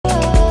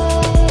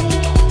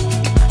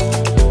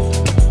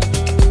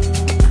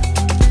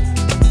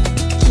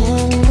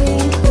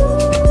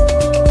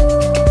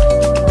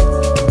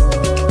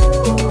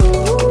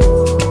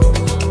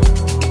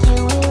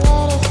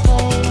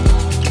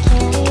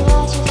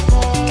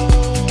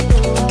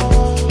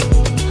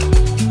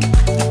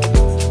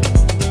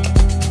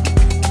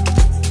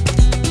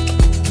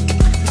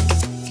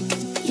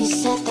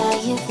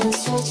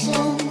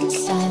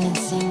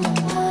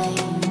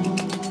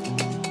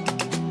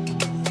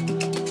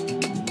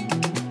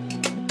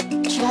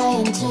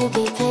trying to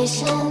be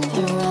patient,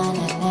 but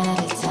running out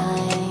of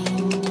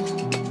time.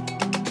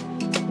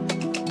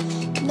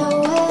 No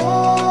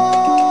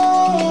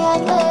way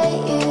I'd let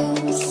you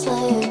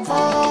slip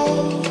by.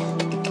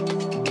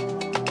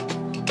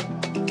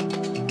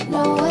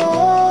 No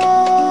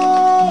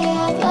way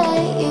I'd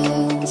let you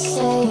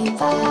say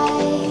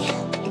bye.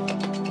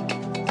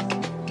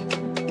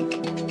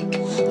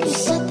 You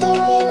said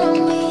there ain't no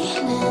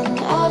meaning,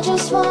 I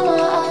just wanna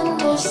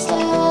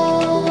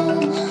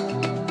understand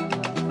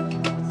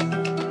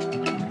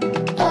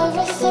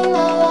everything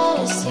that led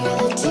us here,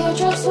 the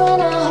teardrops when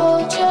I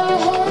hold your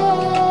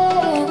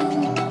hand.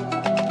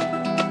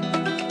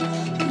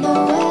 No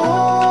way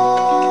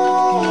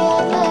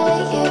I'd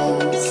let you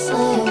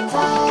slip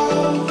by.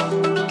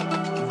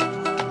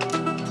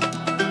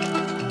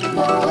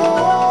 No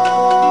way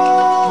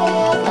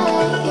I'd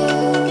let you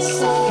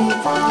say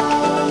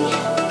bye.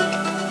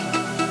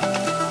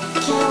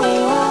 Can we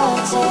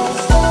watch it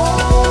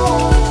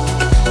fade,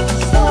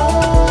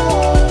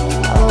 fade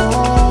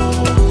away?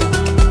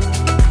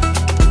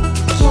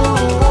 Can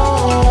we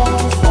let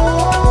it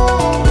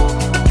fade,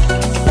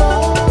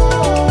 fade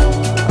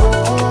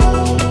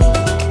away?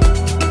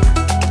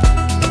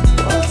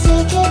 We'll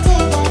take it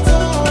day by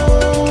day.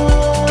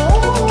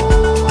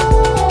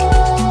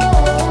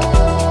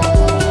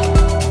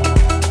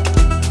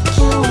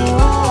 Can we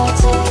watch it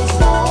fade,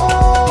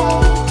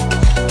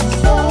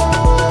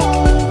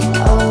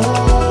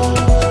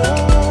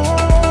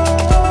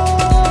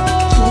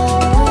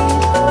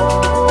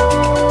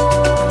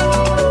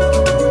 fade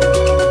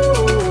away?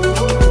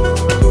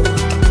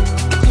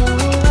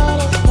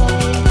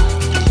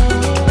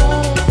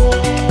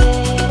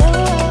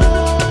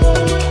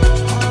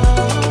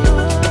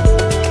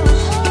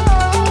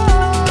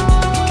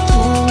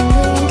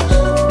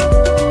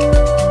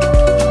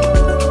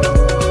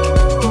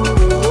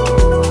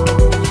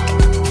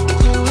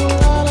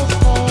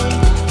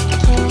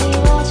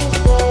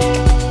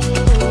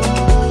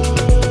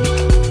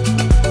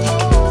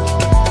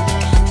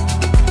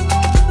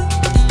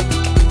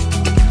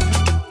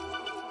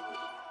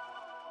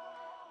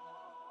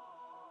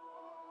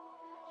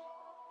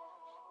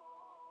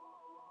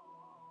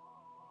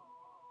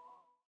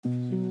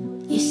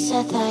 You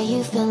said that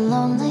you've been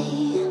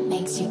lonely,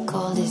 makes you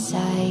cold as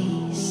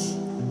ice.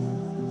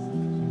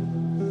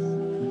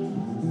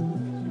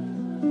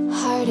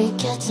 Hard to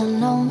get to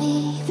know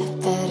me,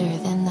 but better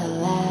than the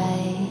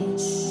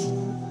lies.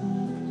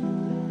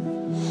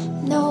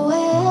 No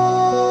way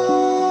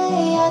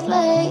I'd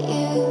let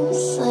you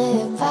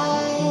slip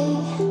by.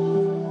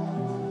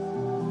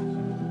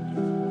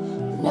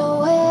 No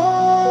way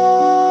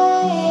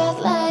I'd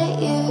let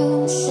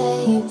you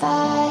say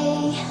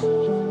bye.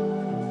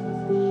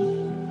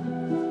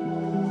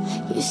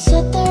 You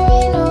said there